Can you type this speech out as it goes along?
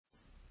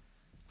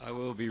I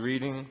will be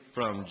reading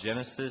from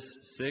Genesis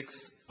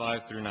 6,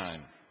 5 through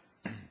 9.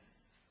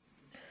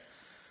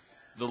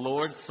 The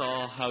Lord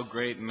saw how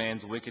great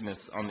man's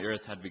wickedness on the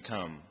earth had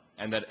become,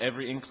 and that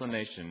every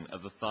inclination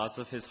of the thoughts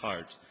of his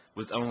heart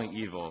was only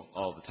evil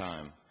all the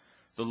time.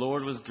 The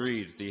Lord was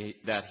grieved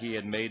that he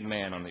had made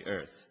man on the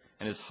earth,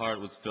 and his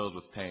heart was filled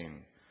with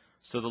pain.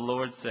 So the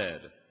Lord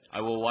said,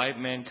 I will wipe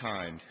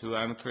mankind, who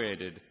I am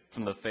created,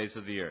 from the face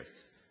of the earth,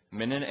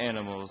 men and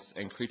animals,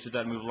 and creatures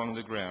that move along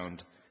the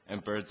ground,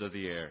 and birds of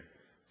the air.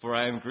 For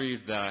I am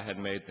grieved that I had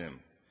made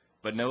them.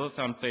 But Noah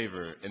found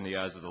favor in the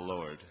eyes of the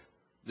Lord.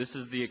 This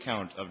is the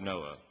account of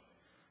Noah.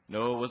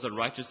 Noah was a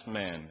righteous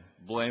man,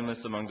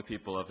 blameless among the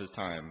people of his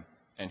time,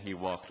 and he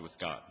walked with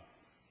God.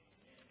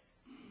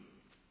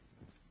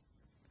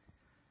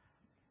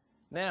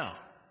 Now,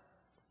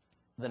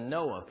 the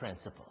Noah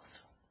principles.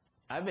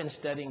 I've been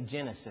studying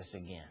Genesis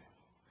again.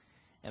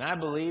 And I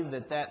believe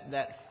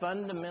that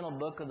fundamental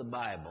book of the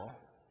Bible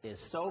is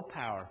so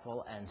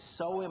powerful and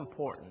so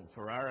important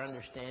for our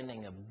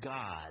understanding of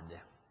God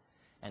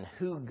and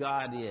who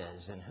God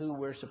is and who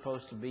we're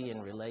supposed to be in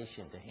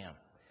relation to Him.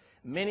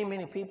 Many,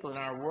 many people in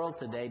our world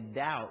today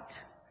doubt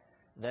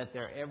that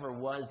there ever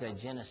was a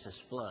Genesis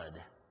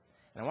flood.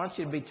 And I want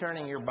you to be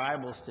turning your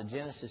Bibles to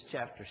Genesis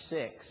chapter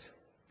 6.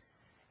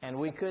 And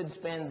we could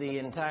spend the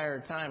entire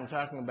time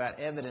talking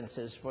about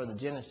evidences for the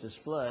Genesis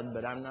flood,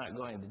 but I'm not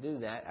going to do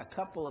that. A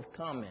couple of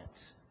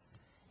comments.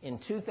 In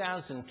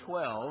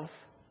 2012,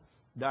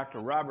 Dr.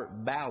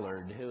 Robert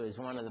Ballard, who is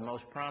one of the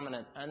most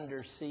prominent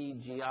undersea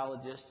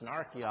geologists and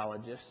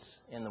archaeologists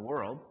in the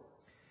world,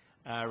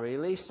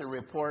 released a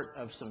report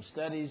of some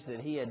studies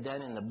that he had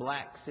done in the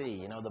Black Sea.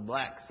 You know, the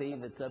Black Sea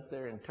that's up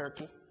there in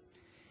Turkey?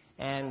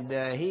 And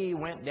he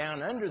went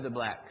down under the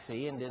Black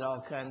Sea and did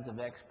all kinds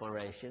of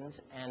explorations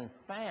and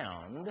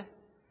found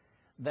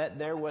that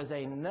there was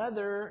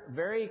another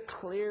very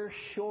clear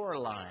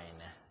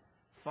shoreline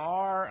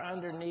far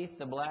underneath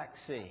the Black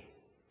Sea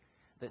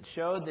that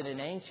showed that in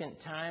ancient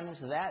times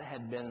that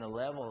had been the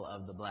level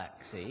of the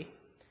Black Sea,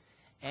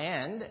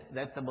 and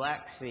that the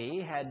Black Sea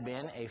had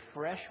been a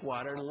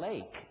freshwater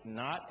lake,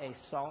 not a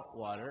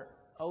saltwater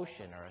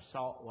ocean or a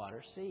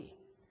saltwater sea.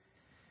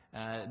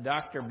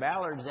 Dr.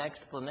 Ballard's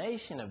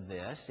explanation of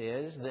this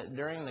is that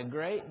during the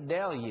great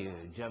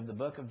deluge of the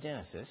book of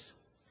Genesis,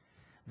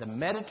 the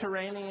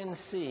Mediterranean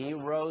Sea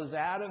rose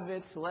out of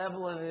its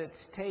level and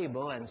its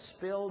table and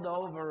spilled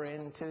over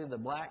into the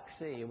Black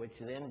Sea, which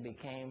then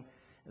became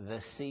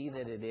the sea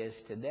that it is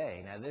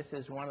today. Now, this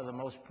is one of the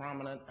most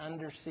prominent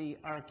undersea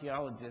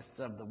archaeologists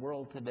of the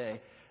world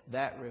today.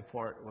 That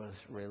report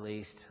was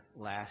released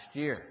last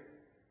year.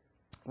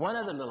 One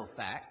other little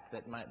fact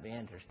that might be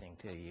interesting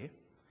to you: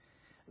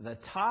 the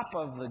top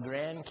of the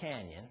Grand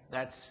Canyon,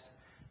 that's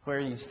where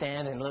you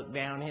stand and look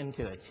down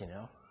into it, you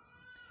know,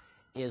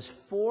 is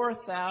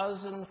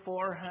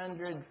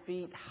 4,400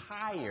 feet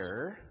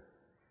higher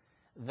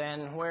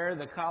than where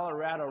the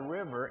Colorado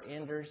River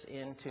enters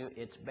into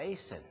its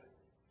basin.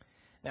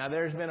 Now,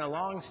 there's been a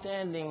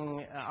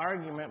long-standing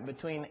argument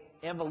between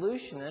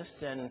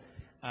evolutionists and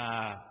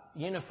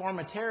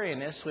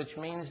uniformitarianists, which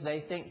means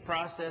they think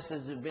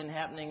processes have been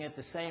happening at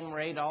the same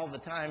rate all the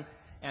time,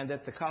 and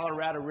that the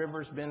Colorado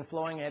River's been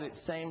flowing at its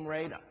same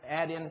rate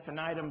ad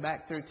infinitum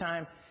back through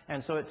time,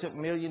 and so it took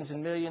millions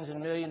and millions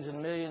and millions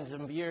and millions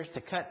of years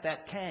to cut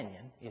that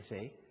canyon, you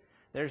see.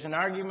 There's an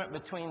argument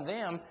between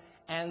them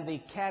and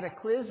the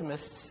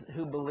cataclysmists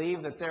who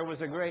believe that there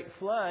was a great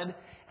flood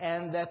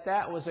and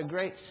that was a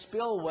great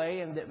spillway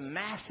and that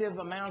massive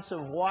amounts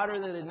of water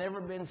that had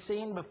never been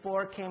seen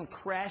before came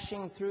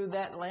crashing through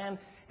that land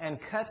and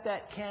cut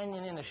that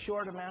canyon in a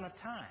short amount of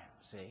time,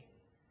 see.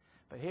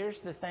 But here's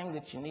the thing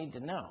that you need to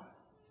know.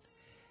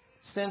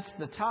 Since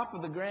the top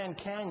of the Grand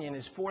Canyon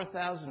is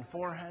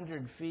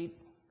 4,400 feet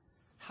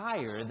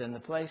higher than the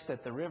place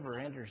that the river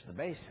enters the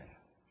basin,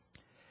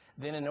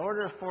 then in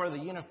order for the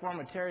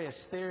uniformitarian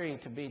theory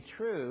to be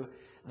true,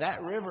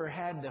 that river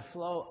had to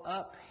flow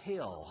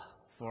uphill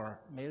for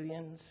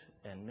millions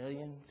and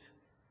millions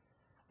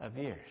of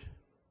years.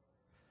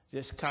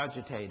 Just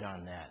cogitate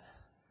on that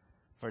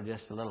for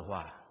just a little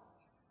while.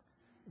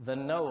 The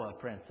Noah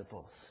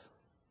principles.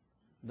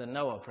 The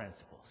Noah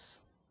principles.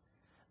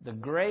 The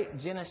great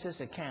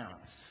Genesis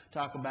accounts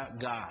talk about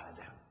God.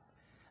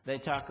 They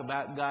talk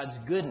about God's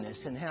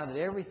goodness and how that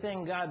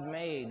everything God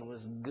made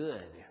was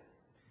good.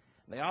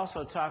 They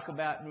also talk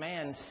about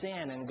man's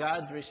sin and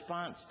God's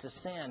response to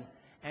sin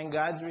and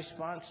God's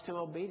response to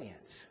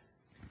obedience.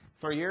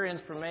 For your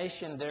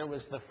information, there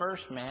was the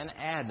first man,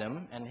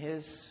 Adam, and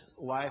his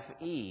wife,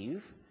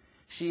 Eve.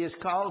 She is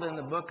called in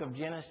the book of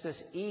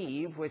Genesis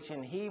Eve, which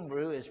in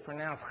Hebrew is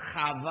pronounced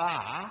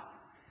Chava,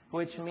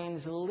 which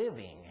means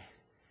living,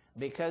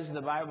 because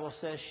the Bible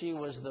says she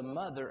was the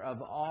mother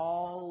of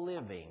all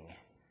living.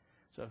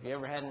 So if you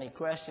ever had any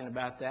question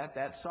about that,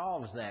 that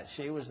solves that.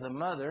 She was the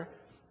mother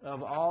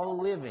of all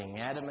living.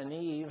 Adam and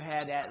Eve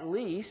had at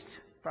least,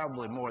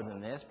 probably more than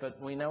this, but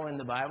we know in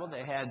the Bible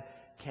they had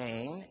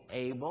Cain,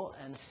 Abel,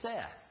 and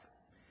Seth.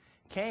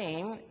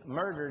 Cain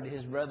murdered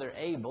his brother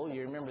Abel.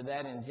 You remember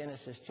that in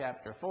Genesis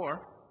chapter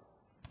 4.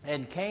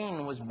 And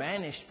Cain was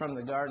banished from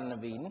the Garden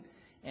of Eden,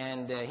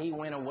 and he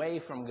went away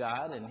from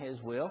God and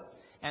his will,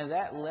 and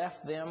that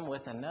left them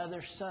with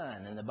another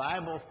son. And the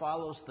Bible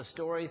follows the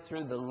story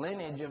through the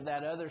lineage of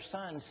that other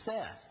son,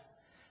 Seth.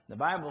 The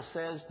Bible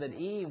says that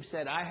Eve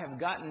said, I have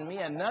gotten me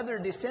another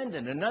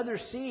descendant, another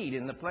seed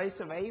in the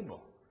place of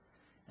Abel.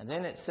 And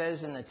then it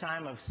says in the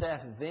time of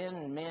Seth,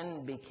 then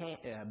men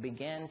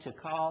began to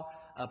call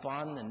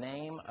upon the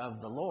name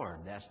of the Lord.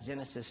 That's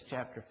Genesis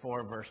chapter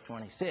 4, verse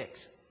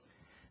 26.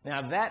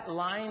 Now that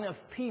line of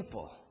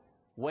people,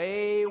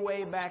 way,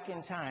 way back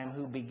in time,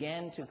 who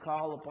began to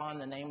call upon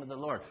the name of the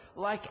Lord,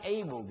 like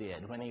Abel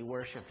did when he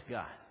worshiped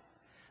God.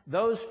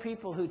 Those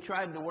people who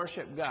tried to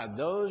worship God,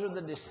 those are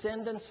the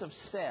descendants of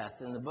Seth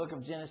in the book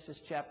of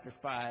Genesis chapter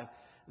 5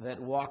 that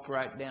walk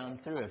right down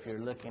through if you're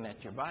looking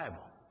at your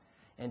Bible.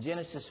 In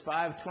Genesis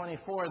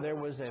 5:24, there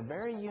was a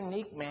very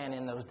unique man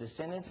in those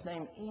descendants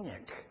named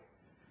Enoch.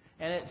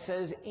 And it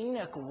says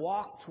Enoch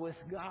walked with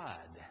God.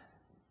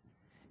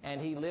 And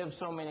he lived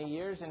so many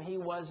years, and he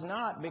was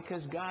not,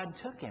 because God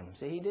took him.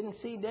 See, he didn't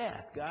see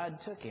death.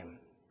 God took him.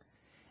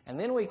 And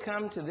then we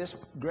come to this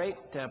great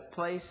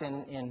place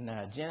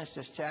in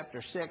Genesis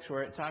chapter 6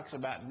 where it talks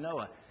about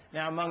Noah.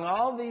 Now, among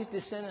all these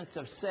descendants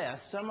of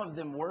Seth, some of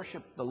them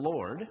worshiped the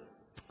Lord.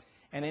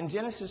 And in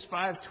Genesis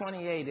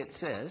 5:28 it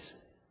says,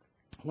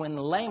 when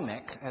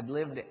Lamech had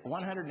lived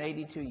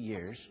 182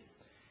 years,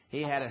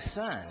 he had a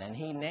son, and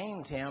he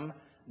named him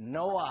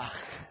Noah.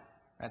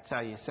 That's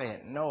how you say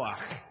it, Noah.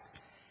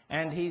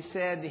 And he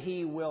said,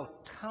 he will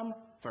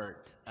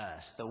comfort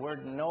us. The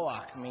word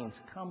Noah means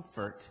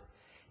comfort.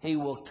 He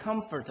will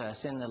comfort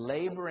us in the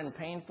labor and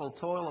painful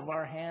toil of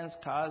our hands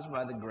caused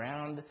by the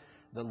ground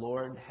the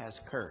Lord has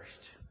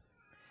cursed.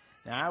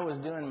 Now, I was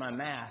doing my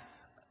math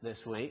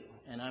this week,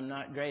 and I'm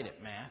not great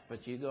at math,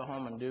 but you go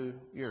home and do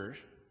yours.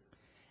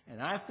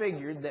 And I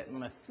figured that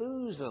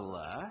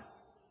Methuselah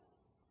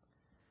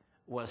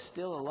was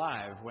still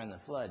alive when the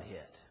flood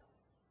hit.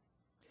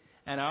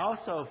 And I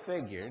also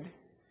figured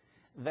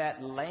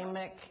that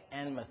Lamech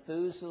and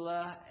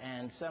Methuselah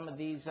and some of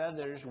these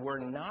others were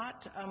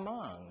not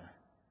among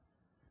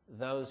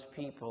those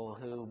people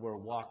who were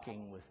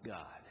walking with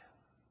God.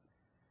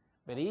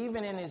 But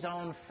even in his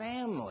own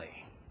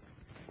family,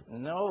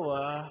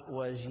 Noah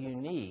was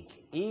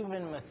unique.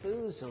 Even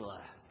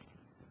Methuselah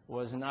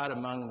was not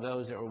among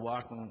those that were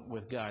walking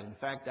with God. In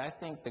fact, I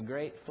think the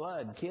great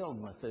flood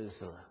killed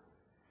Methuselah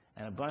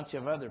and a bunch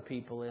of other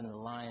people in the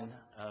line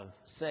of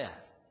Seth.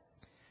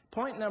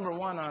 Point number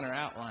one on our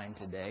outline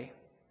today,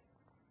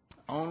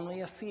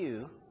 only a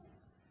few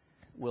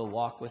will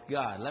walk with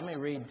God. Let me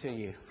read to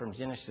you from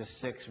Genesis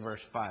 6,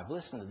 verse 5.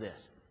 Listen to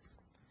this.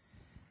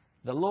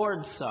 The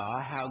Lord saw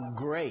how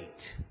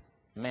great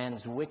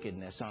man's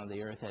wickedness on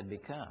the earth had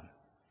become,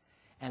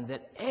 and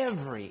that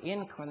every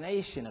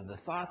inclination of the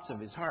thoughts of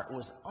his heart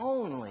was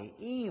only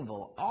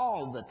evil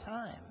all the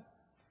time.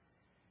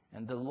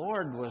 And the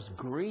Lord was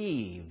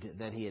grieved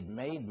that he had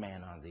made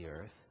man on the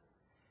earth,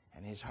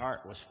 and his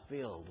heart was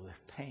filled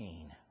with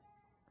pain.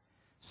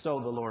 So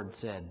the Lord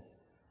said,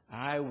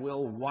 I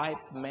will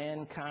wipe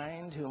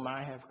mankind whom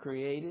I have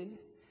created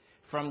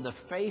from the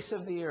face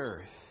of the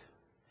earth,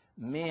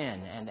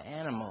 men and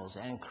animals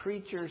and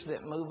creatures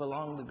that move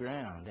along the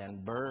ground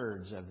and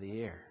birds of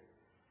the air.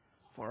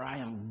 For I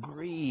am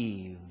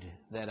grieved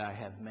that I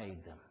have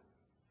made them.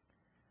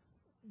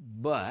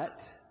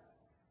 But,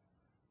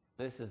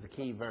 this is the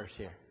key verse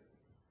here,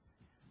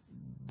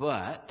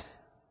 but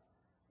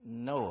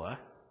Noah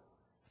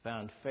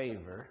found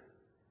favor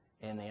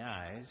in the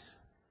eyes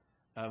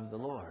of the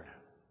Lord.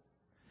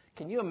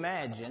 Can you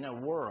imagine a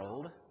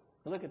world?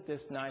 Look at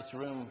this nice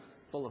room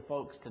full of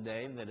folks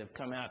today that have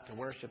come out to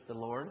worship the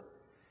Lord.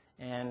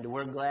 And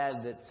we're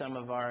glad that some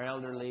of our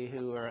elderly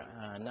who are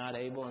not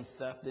able and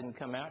stuff didn't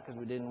come out because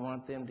we didn't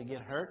want them to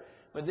get hurt.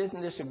 But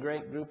isn't this a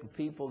great group of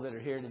people that are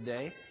here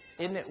today?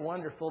 Isn't it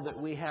wonderful that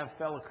we have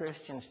fellow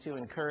Christians to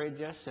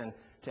encourage us and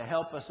to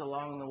help us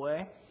along the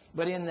way?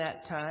 But in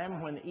that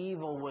time when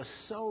evil was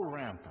so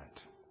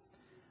rampant,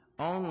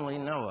 only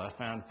Noah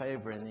found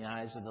favor in the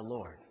eyes of the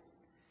Lord.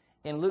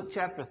 In Luke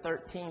chapter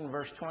 13,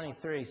 verse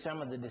 23,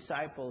 some of the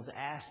disciples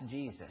asked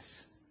Jesus.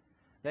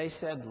 They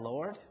said,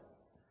 Lord,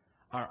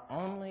 are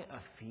only a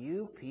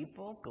few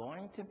people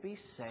going to be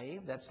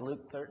saved? That's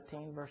Luke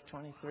 13, verse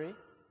 23.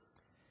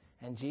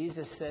 And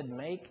Jesus said,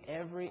 make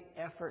every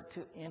effort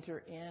to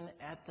enter in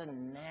at the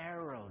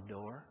narrow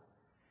door.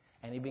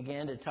 And he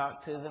began to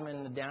talk to them,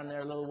 and down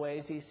there a little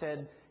ways he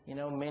said, you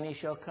know, many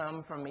shall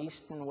come from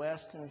east and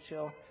west and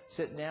shall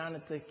sit down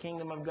at the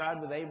kingdom of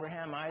God with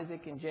Abraham,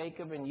 Isaac, and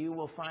Jacob, and you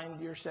will find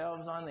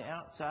yourselves on the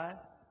outside.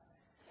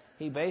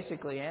 He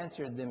basically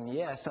answered them,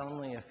 yes,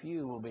 only a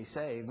few will be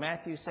saved.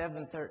 Matthew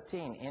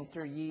 7:13,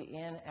 enter ye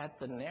in at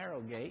the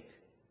narrow gate.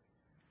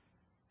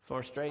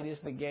 For straight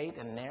is the gate,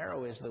 and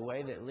narrow is the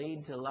way that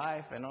leads to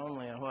life, and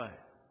only a what?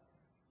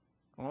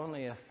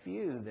 Only a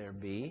few there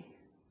be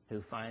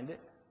who find it.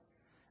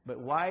 But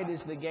wide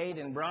is the gate,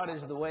 and broad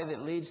is the way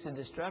that leads to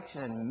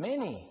destruction, and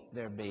many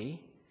there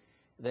be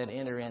that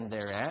enter in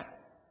thereat.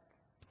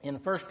 In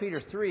 1 Peter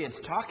 3, it's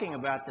talking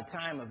about the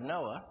time of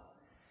Noah.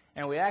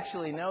 And we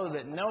actually know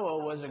that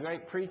Noah was a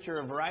great preacher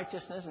of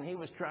righteousness, and he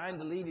was trying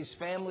to lead his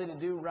family to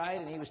do right,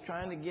 and he was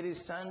trying to get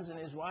his sons and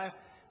his wife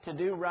to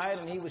do right,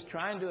 and he was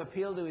trying to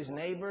appeal to his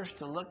neighbors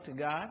to look to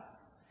God.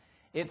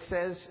 It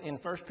says in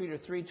 1 Peter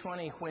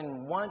 3:20,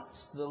 when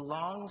once the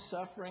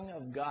long-suffering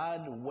of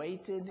God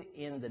waited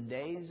in the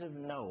days of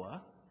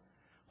Noah,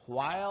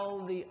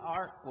 while the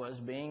ark was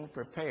being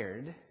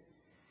prepared,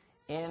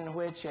 in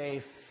which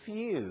a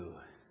few,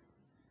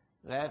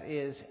 that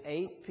is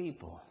 8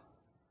 people,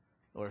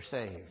 were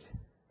saved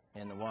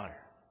in the water.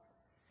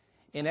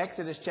 In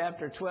Exodus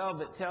chapter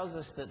 12, it tells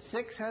us that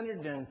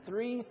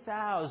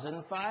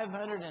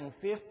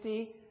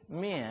 603,550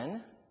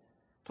 men,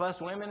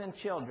 plus women and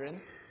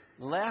children,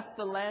 left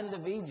the land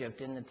of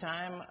Egypt in the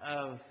time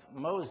of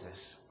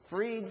Moses,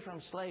 freed from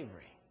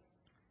slavery.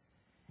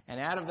 And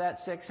out of that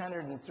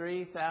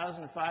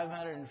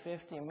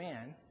 603,550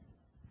 men,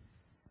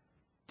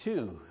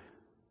 2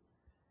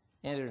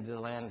 entered the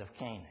land of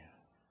Canaan,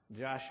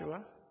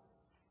 Joshua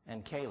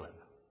and Caleb.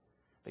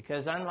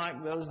 Because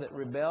unlike those that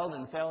rebelled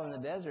and fell in the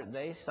desert,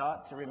 they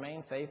sought to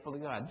remain faithful to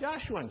God.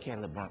 Joshua and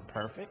Caleb weren't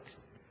perfect.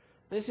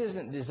 This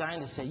isn't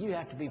designed to say you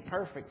have to be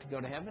perfect to go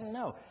to heaven.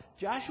 No,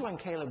 Joshua and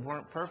Caleb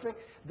weren't perfect.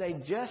 They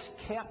just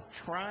kept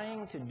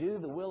trying to do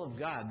the will of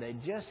God. They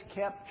just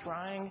kept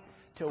trying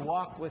to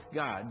walk with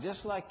God,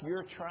 just like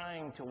you're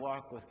trying to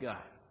walk with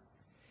God.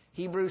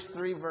 Hebrews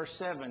 3 verse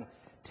 7,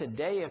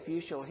 today if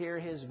you shall hear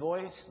his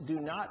voice, do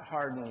not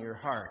harden your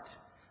heart,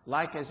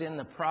 like as in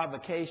the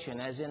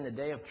provocation, as in the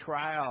day of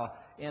trial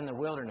in the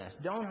wilderness.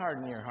 Don't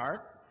harden your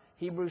heart.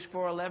 Hebrews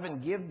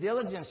 4:11, give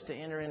diligence to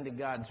enter into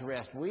God's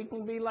rest. We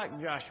can be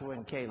like Joshua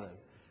and Caleb.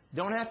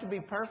 Don't have to be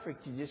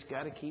perfect. You just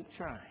got to keep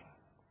trying.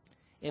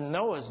 In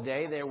Noah's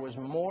day, there was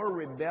more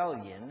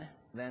rebellion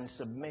than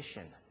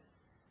submission.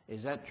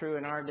 Is that true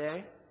in our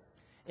day?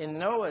 In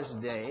Noah's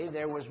day,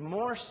 there was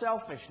more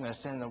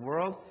selfishness in the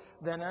world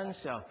than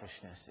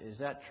unselfishness. Is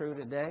that true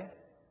today?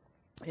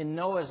 In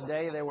Noah's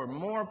day, there were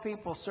more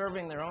people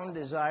serving their own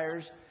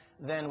desires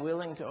than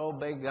willing to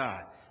obey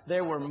God.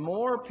 There were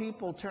more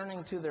people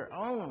turning to their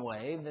own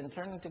way than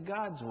turning to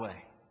God's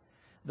way.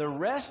 The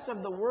rest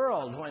of the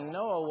world, when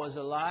Noah was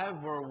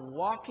alive, were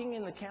walking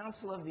in the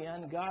counsel of the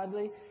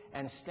ungodly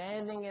and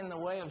standing in the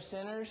way of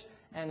sinners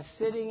and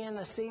sitting in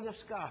the seat of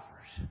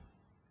scoffers.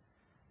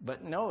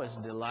 But Noah's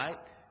delight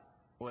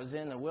was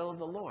in the will of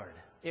the Lord.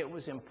 It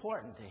was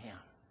important to him.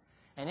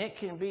 And it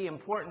can be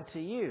important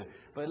to you.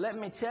 But let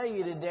me tell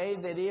you today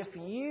that if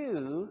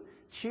you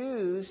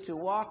choose to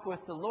walk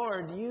with the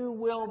Lord, you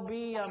will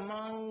be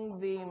among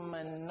the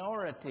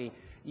minority.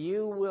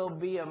 You will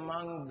be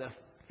among the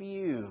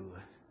few.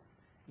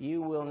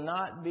 You will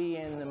not be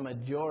in the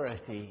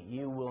majority.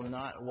 You will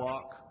not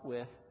walk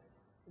with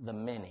the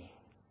many.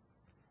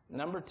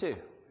 Number 2,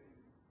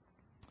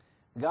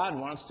 God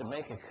wants to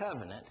make a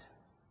covenant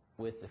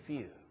with the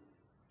few.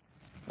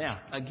 Now,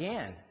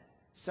 again,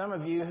 some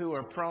of you who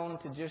are prone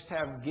to just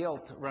have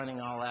guilt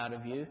running all out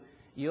of you,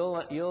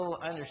 you'll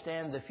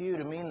understand the few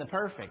to mean the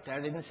perfect. I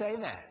didn't say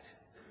that.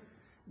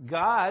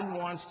 God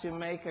wants to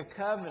make a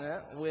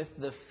covenant with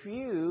the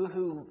few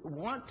who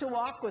want to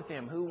walk with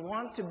Him, who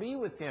want to be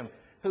with Him,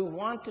 who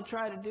want to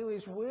try to do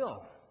His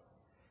will.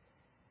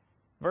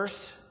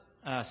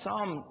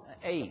 Psalm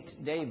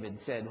 8, David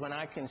said, when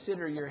I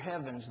consider your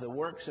heavens, the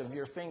works of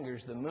your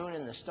fingers, the moon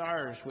and the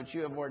stars which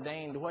you have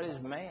ordained, what is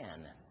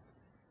man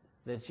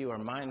that you are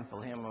mindful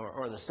of him,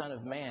 or the Son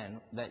of Man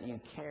that you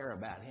care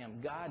about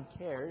him? God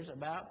cares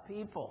about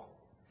people.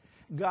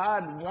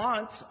 God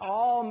wants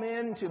all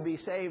men to be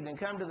saved and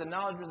come to the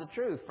knowledge of the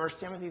truth. 1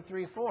 Timothy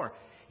 3:4.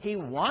 He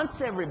wants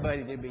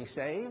everybody to be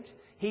saved.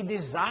 He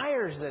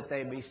desires that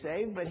they be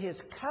saved, but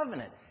His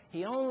covenant,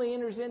 He only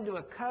enters into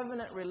a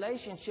covenant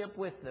relationship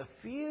with the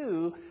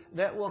few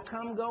that will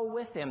come go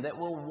with Him, that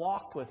will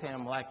walk with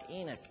Him like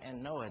Enoch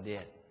and Noah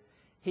did.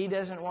 He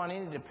doesn't want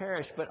any to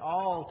perish, but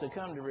all to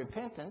come to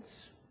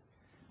repentance.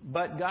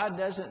 But God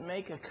doesn't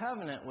make a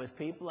covenant with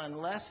people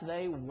unless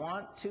they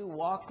want to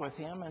walk with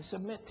Him and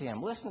submit to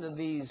Him. Listen to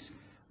these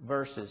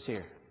verses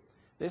here.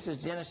 This is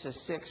Genesis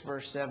 6,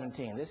 verse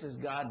 17. This is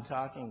God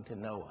talking to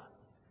Noah.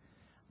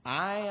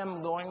 I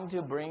am going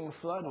to bring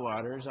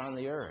floodwaters on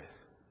the earth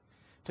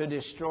to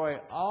destroy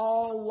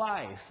all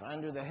life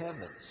under the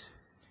heavens.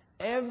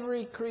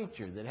 Every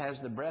creature that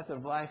has the breath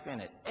of life in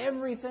it,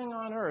 everything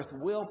on earth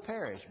will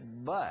perish,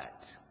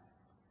 but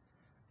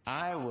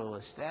I will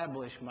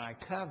establish my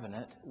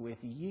covenant with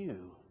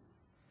you.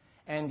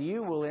 And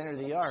you will enter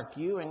the ark,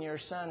 you and your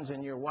sons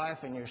and your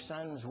wife and your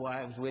sons'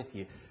 wives with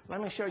you.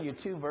 Let me show you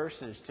 2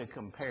 verses to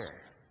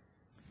compare.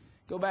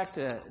 Go back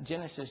to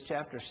Genesis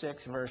chapter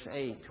 6, verse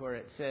 8, where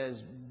it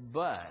says,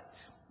 but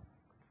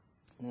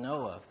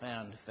Noah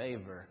found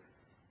favor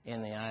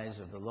in the eyes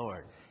of the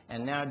Lord.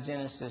 And now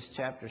Genesis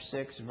chapter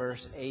 6,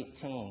 verse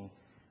 18.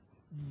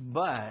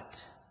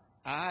 But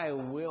I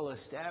will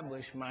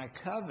establish my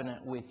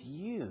covenant with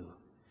you,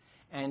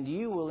 and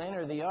you will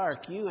enter the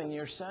ark, you and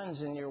your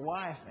sons and your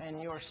wife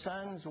and your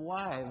sons'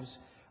 wives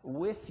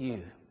with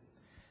you.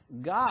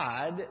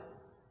 God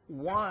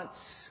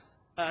wants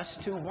us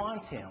to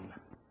want Him.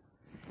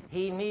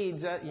 He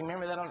needs us. You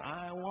remember that on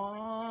I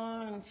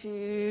want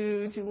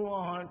you to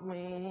want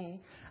me.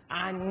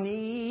 I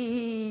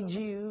need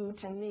you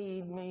to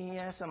need me.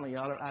 Yeah, some of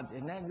y'all are,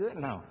 isn't that good?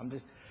 No, I'm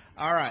just,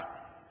 all right.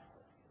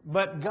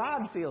 But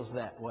God feels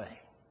that way.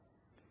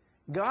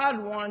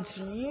 God wants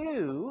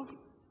you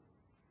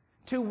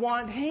to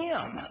want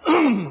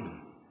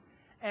Him.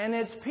 And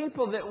it's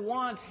people that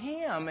want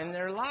Him in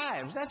their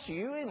lives. That's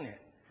you, isn't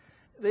it?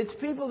 It's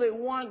people that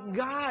want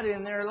God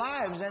in their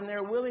lives and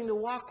they're willing to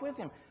walk with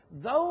Him.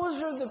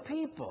 Those are the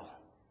people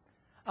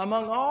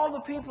among all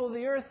the people of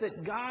the earth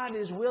that God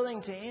is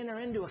willing to enter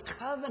into a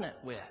covenant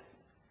with.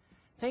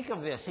 Think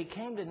of this. He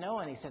came to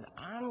Noah and He said,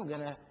 I'm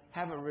going to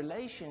have a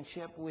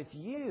relationship with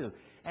you.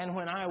 And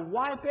when I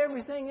wipe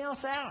everything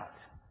else out,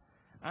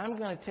 I'm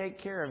going to take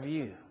care of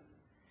you.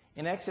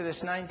 In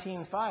Exodus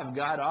 19:5,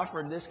 God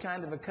offered this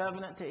kind of a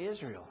covenant to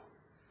Israel.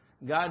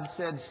 God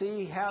said,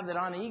 see how that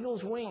on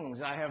eagle's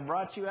wings I have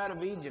brought you out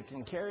of Egypt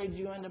and carried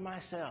you unto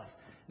myself.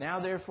 Now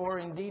therefore,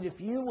 indeed, if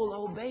you will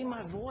obey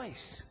my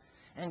voice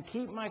and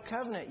keep my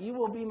covenant, you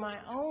will be my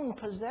own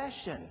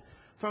possession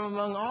from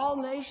among all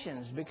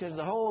nations, because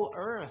the whole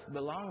earth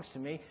belongs to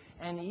me,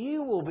 and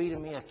you will be to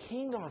me a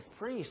kingdom of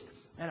priests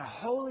and a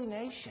holy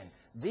nation.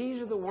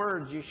 These are the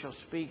words you shall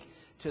speak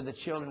to the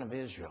children of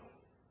Israel.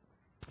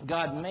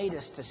 God made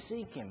us to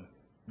seek Him,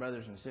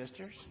 brothers and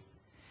sisters.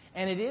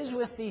 And it is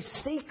with these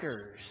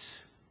seekers,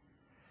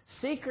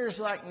 seekers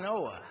like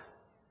Noah,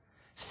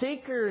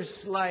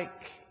 seekers like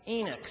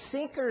Enoch,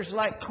 seekers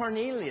like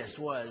Cornelius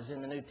was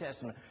in the New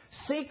Testament,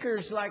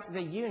 seekers like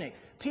the eunuch,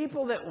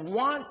 people that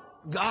want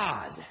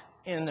God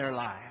in their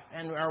life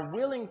and are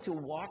willing to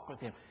walk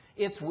with Him.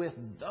 It's with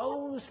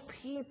those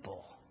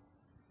people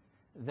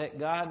that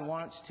God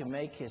wants to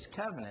make His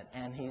covenant,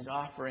 and He's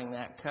offering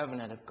that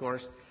covenant, of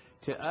course,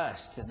 to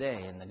us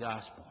today in the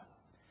gospel.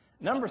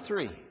 Number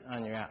 3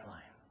 on your outline.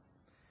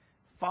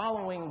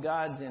 Following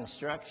God's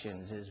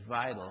instructions is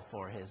vital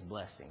for His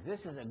blessings.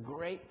 This is a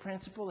great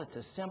principle. It's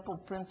a simple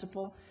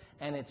principle,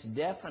 and it's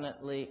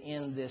definitely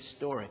in this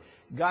story.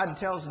 God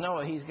tells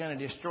Noah He's going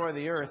to destroy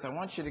the earth. I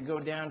want you to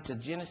go down to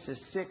Genesis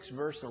 6,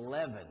 verse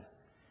 11,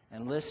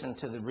 and listen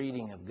to the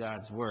reading of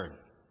God's Word.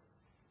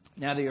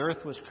 Now the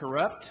earth was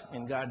corrupt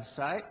in God's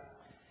sight,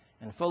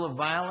 and full of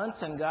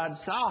violence, and God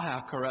saw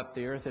how corrupt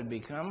the earth had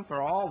become,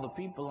 for all the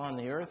people on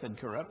the earth had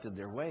corrupted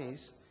their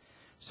ways.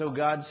 So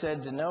God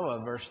said to Noah,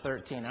 verse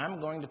 13,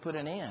 I'm going to put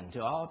an end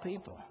to all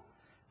people,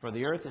 for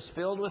the earth is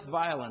filled with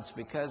violence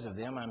because of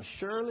them. I'm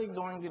surely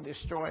going to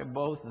destroy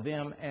both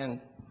them and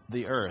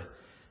the earth.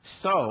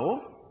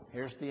 So,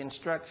 here's the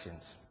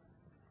instructions.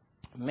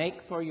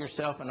 Make for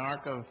yourself an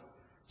ark of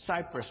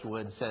cypress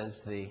wood, says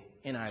the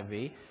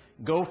NIV.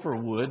 Gopher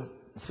wood,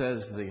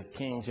 says the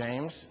King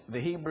James.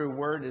 The Hebrew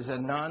word is a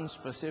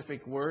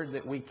non-specific word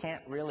that we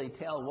can't really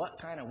tell what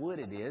kind of wood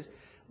it is,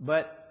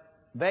 but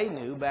they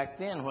knew back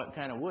then what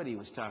kind of wood he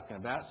was talking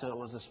about, so it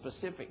was a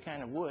specific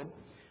kind of wood.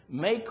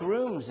 Make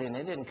rooms in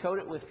it and coat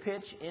it with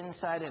pitch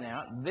inside and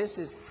out. This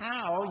is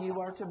how you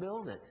are to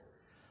build it.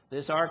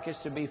 This ark is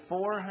to be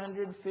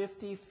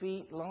 450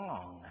 feet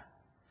long.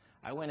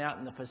 I went out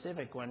in the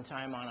Pacific one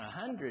time on a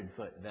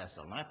 100-foot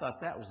vessel, and I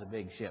thought that was a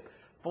big ship.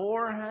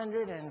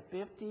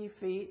 450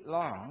 feet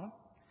long,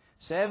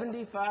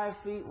 75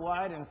 feet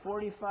wide, and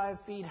 45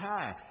 feet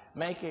high.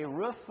 Make a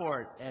roof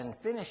for it and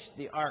finish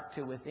the ark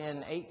to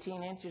within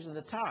 18 inches of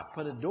the top.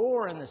 Put a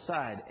door in the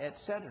side,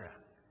 etc.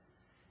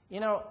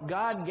 You know,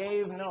 God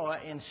gave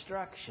Noah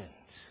instructions.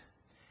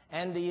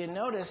 And do you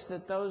notice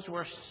that those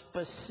were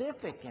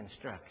specific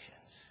instructions?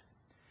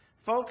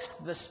 Folks,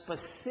 the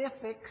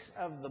specifics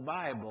of the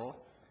Bible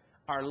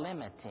are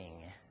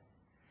limiting.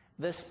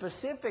 The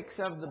specifics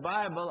of the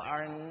Bible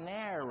are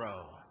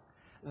narrow.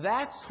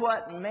 That's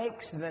what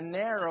makes the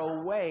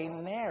narrow way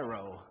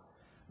narrow.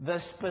 The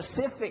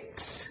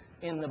specifics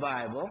in the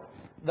Bible,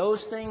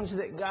 those things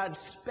that God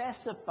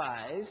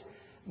specifies,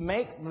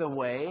 make the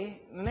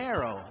way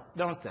narrow,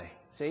 don't they?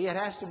 See, it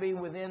has to be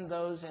within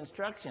those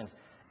instructions.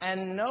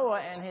 And Noah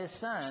and his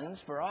sons,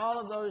 for all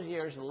of those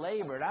years,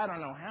 labored. I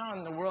don't know how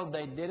in the world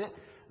they did it.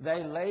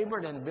 They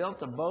labored and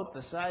built a boat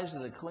the size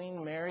of the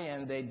Queen Mary,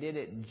 and they did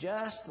it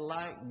just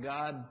like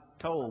God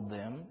told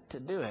them to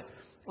do it.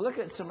 Look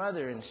at some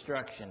other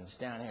instructions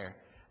down here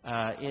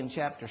in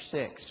chapter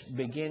 6,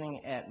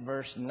 beginning at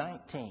verse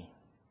 19.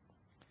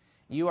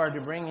 You are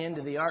to bring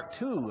into the ark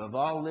 2 of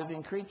all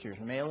living creatures,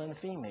 male and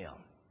female,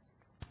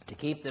 to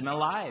keep them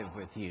alive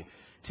with you.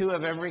 2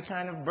 of every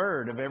kind of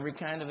bird, of every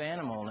kind of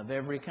animal, and of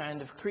every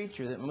kind of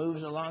creature that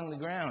moves along the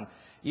ground.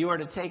 You are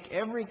to take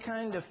every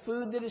kind of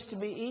food that is to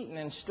be eaten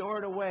and store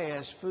it away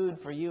as food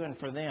for you and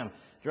for them.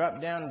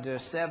 Drop down to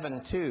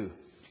 7:2.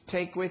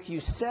 Take with you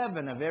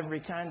 7 of every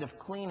kind of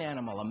clean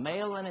animal, a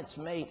male and its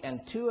mate,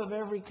 and 2 of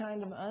every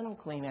kind of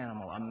unclean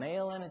animal, a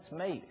male and its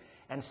mate,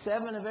 and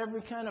 7 of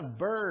every kind of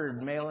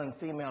bird, male and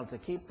female, to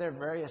keep their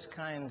various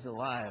kinds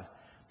alive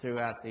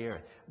throughout the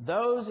earth.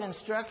 Those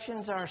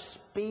instructions are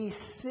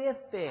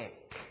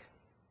specific.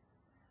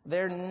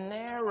 They're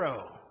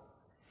narrow.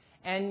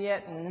 And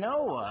yet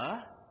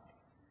Noah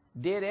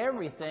did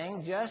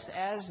everything just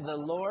as the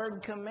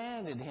Lord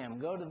commanded him.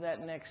 Go to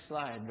that next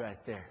slide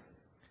right there.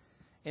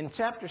 In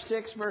chapter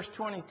 6, verse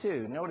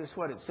 22, notice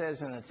what it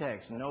says in the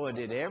text. Noah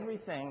did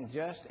everything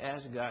just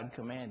as God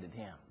commanded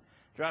him.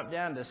 Drop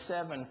down to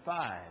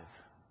 7:5.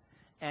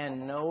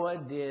 And Noah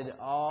did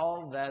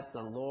all that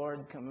the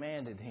Lord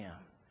commanded him.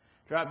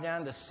 Drop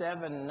down to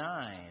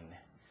 7:9.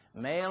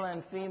 Male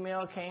and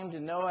female came to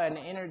Noah and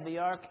entered the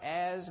ark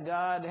as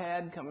God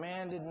had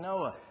commanded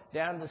Noah.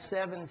 Down to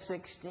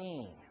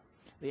 7:16.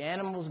 The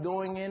animals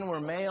going in were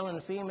male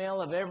and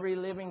female of every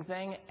living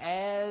thing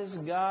as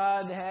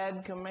God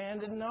had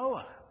commanded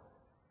Noah.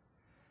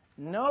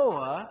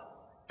 Noah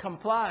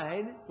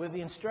complied with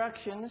the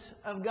instructions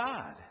of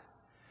God.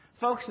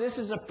 Folks, this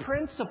is a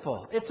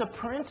principle. It's a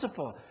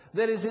principle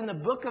that is in the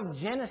book of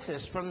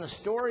Genesis, from the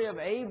story of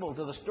Abel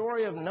to the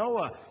story of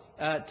Noah,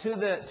 to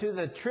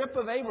the trip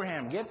of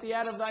Abraham. Get thee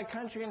out of thy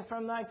country and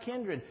from thy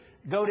kindred.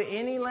 Go to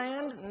any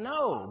land?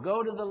 No.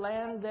 Go to the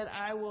land that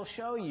I will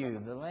show you,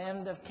 the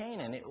land of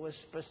Canaan. It was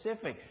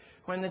specific.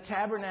 When the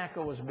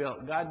tabernacle was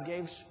built, God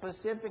gave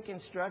specific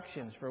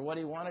instructions for what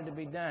he wanted to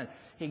be done.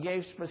 He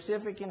gave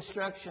specific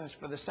instructions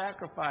for the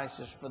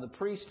sacrifices, for the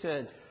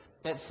priesthood,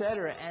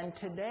 etc. And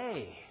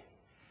today,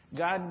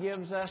 God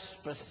gives us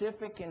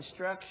specific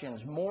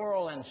instructions,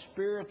 moral and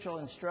spiritual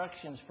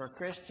instructions for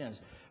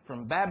Christians,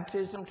 from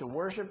baptism to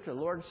worship to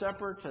Lord's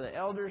Supper to the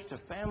elders to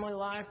family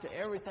life to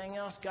everything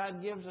else.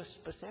 God gives us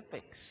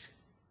specifics.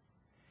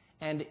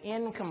 And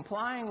in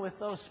complying with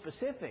those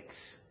specifics,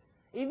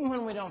 even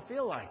when we don't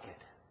feel like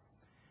it,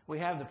 we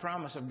have the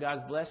promise of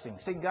God's blessing.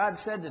 See, God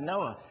said to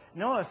Noah,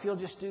 Noah, if you'll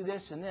just do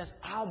this and this,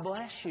 I'll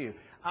bless you.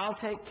 I'll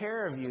take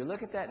care of you.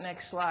 Look at that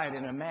next slide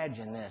and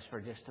imagine this for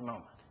just a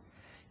moment.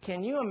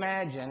 Can you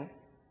imagine,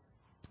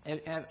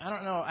 and I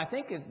don't know, I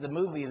think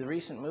the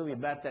recent movie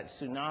about that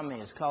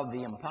tsunami is called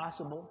The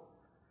Impossible.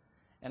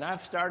 And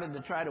I've started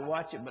to try to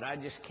watch it, but I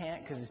just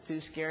can't because it's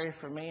too scary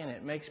for me and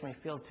it makes me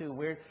feel too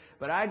weird.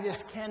 But I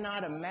just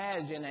cannot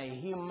imagine a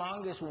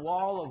humongous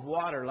wall of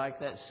water like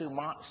that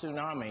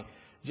tsunami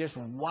just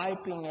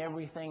wiping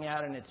everything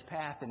out in its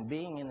path and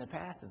being in the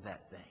path of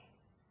that thing.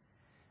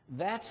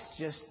 That's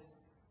just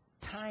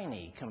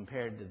tiny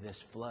compared to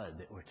this flood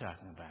that we're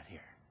talking about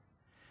here.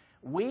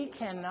 We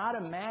cannot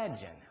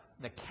imagine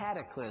the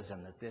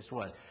cataclysm that this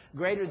was.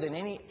 Greater than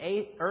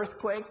any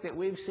earthquake that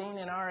we've seen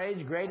in our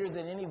age, greater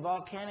than any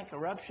volcanic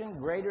eruption,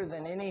 greater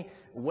than any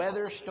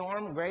weather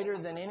storm, greater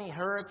than any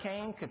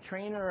hurricane,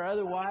 Katrina or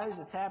otherwise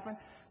that's happened.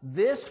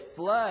 This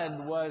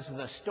flood was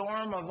the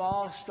storm of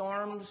all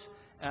storms,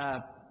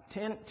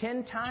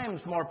 10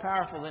 times more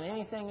powerful than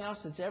anything else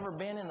that's ever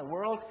been in the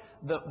world.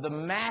 The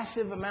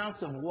massive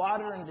amounts of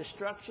water and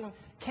destruction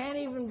can't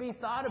even be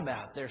thought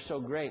about. They're so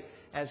great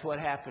as what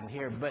happened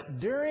here. But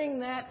during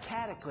that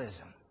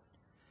cataclysm,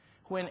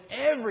 when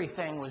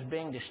everything was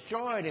being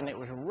destroyed and it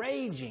was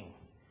raging,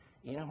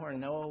 you know where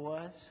Noah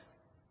was?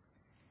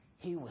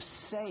 He was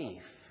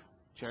safe,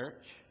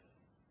 church.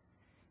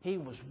 He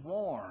was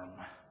warm.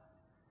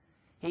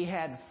 He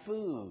had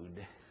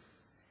food.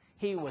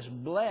 He was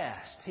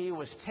blessed. He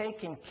was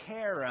taken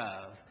care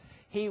of.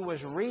 He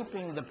was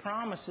reaping the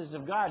promises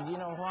of God. You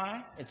know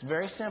why? It's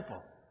very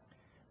simple.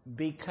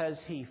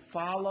 Because he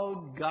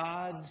followed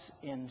God's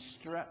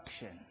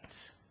instructions.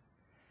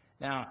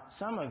 Now,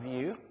 some of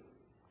you,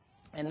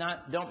 and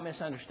don't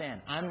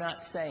misunderstand, I'm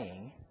not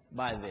saying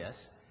by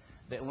this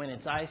that when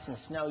it's ice and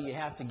snow you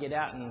have to get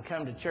out and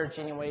come to church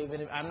anyway.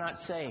 I'm not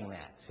saying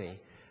that, see.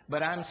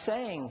 But I'm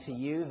saying to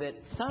you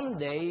that some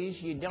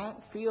days you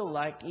don't feel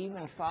like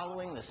even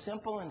following the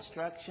simple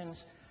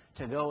instructions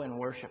to go and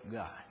worship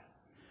God,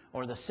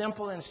 or the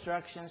simple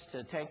instructions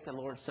to take the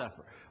Lord's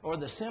Supper, or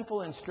the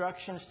simple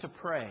instructions to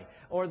pray,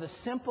 or the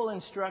simple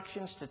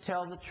instructions to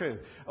tell the truth,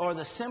 or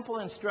the simple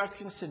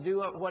instructions to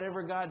do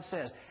whatever God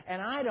says.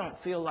 And I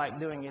don't feel like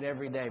doing it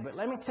every day. But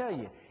let me tell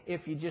you,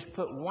 if you just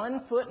put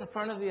one foot in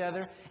front of the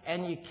other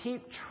and you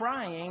keep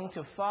trying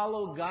to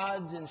follow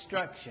God's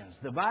instructions,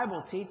 the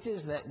Bible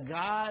teaches that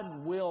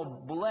God will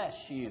bless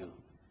you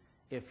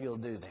if you'll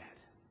do that.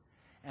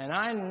 And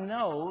I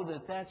know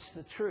that that's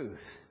the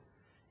truth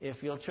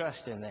if you'll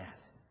trust in that.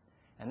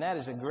 And that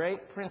is a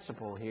great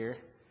principle here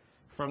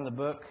from the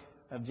book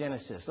of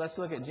Genesis. Let's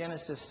look at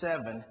Genesis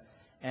 7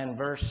 and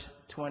verse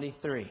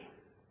 23.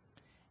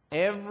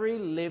 Every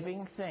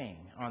living thing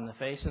on the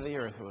face of the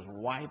earth was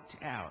wiped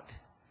out.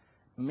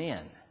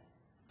 Men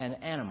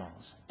and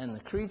animals and the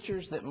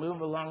creatures that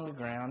move along the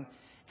ground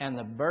and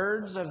the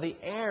birds of the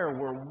air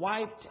were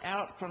wiped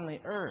out from the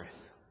earth.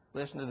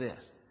 Listen to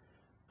this.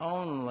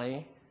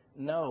 Only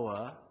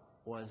Noah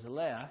was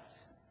left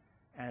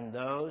and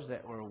those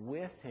that were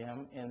with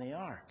him in the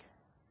ark.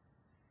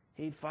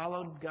 He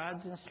followed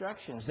God's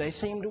instructions. They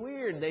seemed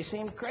weird. They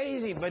seemed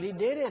crazy, but he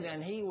did it,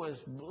 and he was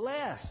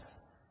blessed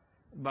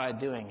by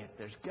doing it.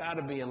 There's got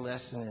to be a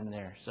lesson in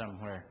there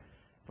somewhere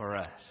for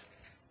us.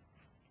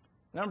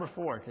 Number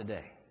 4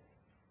 today.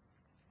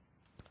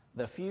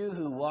 The few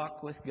who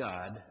walk with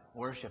God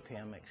worship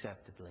him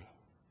acceptably.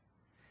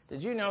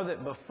 Did you know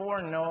that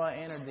before Noah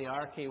entered the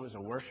ark, he was a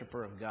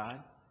worshiper of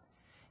God?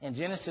 In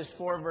Genesis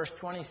 4, verse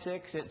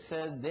 26, it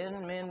says,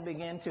 "Then men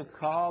began to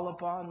call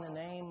upon the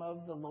name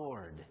of the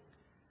Lord."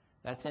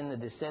 That's in the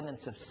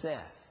descendants of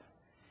Seth.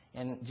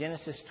 In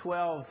Genesis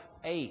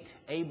 12:8,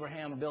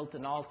 Abraham built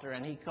an altar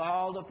and he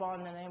called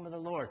upon the name of the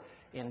Lord.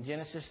 In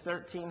Genesis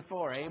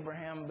 13:4,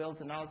 Abraham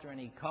built an altar and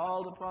he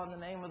called upon the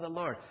name of the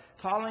Lord.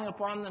 Calling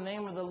upon the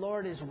name of the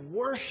Lord is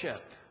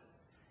worship.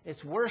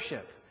 It's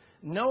worship.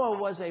 Noah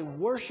was a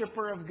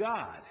worshiper of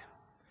God.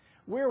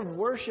 We're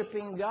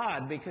worshiping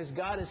God because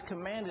God has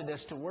commanded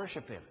us to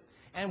worship Him.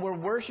 And we're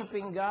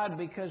worshiping God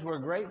because we're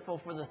grateful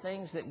for the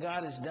things that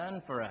God has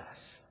done for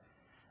us.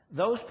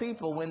 Those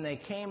people, when they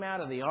came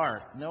out of the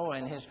ark, Noah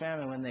and his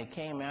family, when they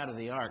came out of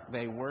the ark,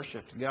 they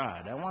worshiped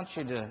God. I want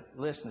you to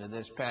listen to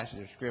this passage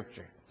of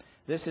Scripture.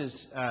 This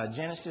is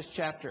Genesis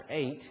chapter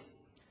 8.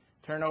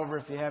 Turn over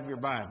if you have your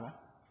Bible.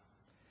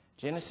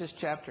 Genesis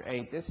chapter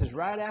 8. This is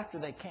right after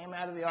they came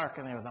out of the ark,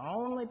 and they were the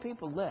only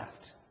people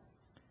left.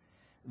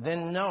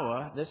 Then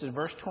Noah, this is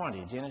verse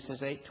 20,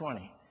 Genesis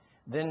 8:20.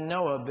 Then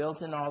Noah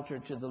built an altar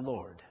to the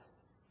Lord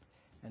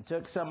and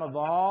took some of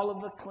all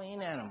of the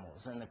clean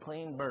animals and the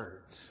clean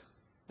birds.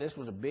 This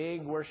was a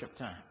big worship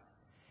time.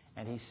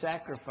 And he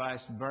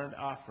sacrificed burnt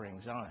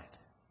offerings on it.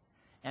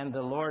 And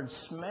the Lord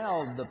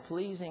smelled the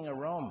pleasing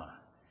aroma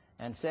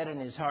and said in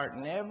his heart,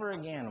 "Never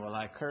again will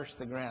I curse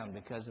the ground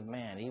because of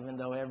man, even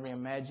though every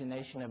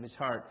imagination of his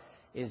heart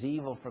is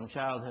evil from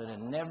childhood,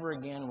 and never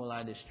again will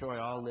I destroy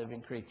all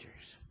living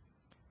creatures."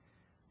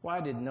 Why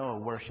did Noah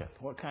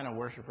worship? What kind of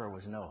worshiper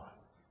was Noah?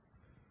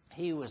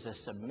 He was a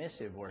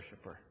submissive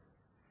worshiper.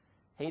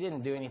 He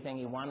didn't do anything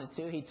he wanted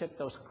to. He took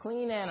those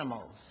clean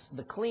animals,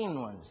 the clean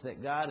ones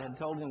that God had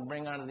told him to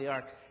bring onto the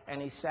ark,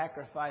 and he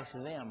sacrificed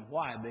them.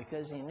 Why?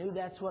 Because he knew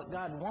that's what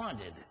God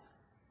wanted.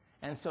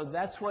 And so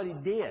that's what he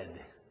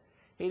did.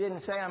 He didn't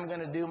say, "I'm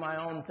going to do my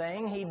own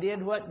thing." He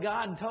did what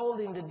God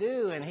told him to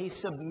do, and he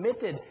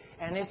submitted.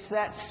 And it's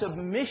that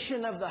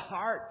submission of the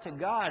heart to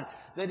God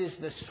that is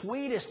the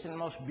sweetest and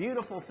most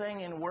beautiful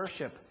thing in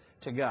worship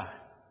to God.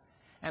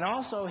 And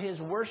also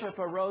his worship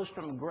arose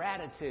from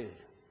gratitude.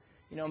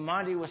 You know,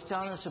 Monty was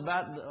telling us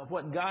about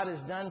what God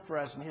has done for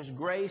us and His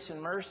grace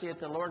and mercy at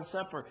the Lord's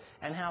Supper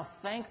and how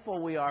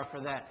thankful we are for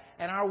that.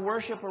 And our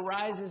worship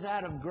arises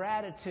out of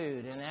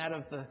gratitude and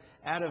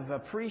out of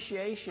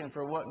appreciation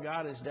for what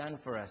God has done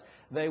for us.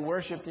 They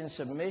worshiped in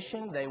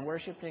submission. They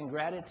worshiped in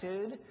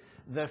gratitude.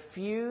 The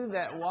few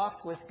that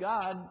walk with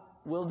God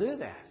will do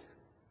that.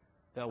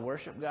 They'll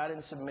worship God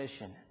in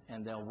submission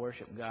and they'll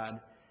worship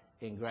God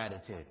in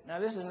gratitude. Now,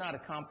 this is not a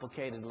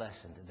complicated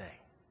lesson today.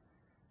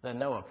 The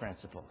Noah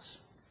principles.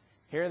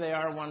 Here they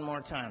are one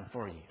more time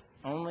for you.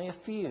 Only a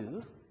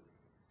few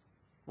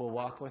will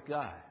walk with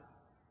God.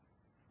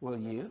 Will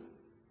you?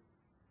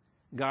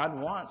 God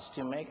wants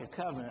to make a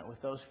covenant with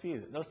those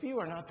few. Those few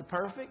are not the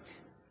perfect.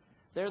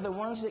 They're the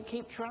ones that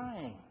keep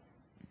trying.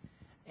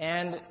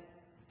 And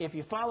if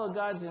you follow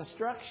God's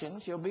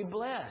instructions, you'll be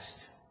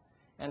blessed.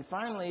 And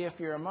finally, if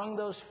you're among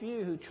those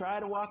few who try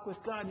to walk with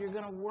God, you're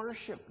going to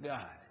worship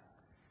God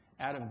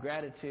out of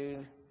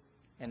gratitude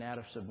and out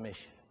of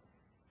submission.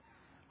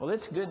 Well,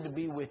 it's good to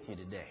be with you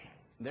today.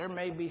 There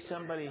may be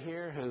somebody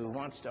here who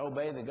wants to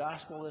obey the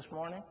gospel this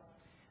morning.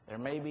 There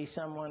may be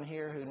someone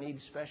here who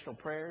needs special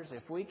prayers.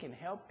 If we can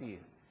help you,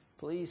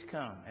 please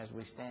come as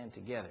we stand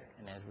together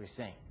and as we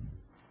sing.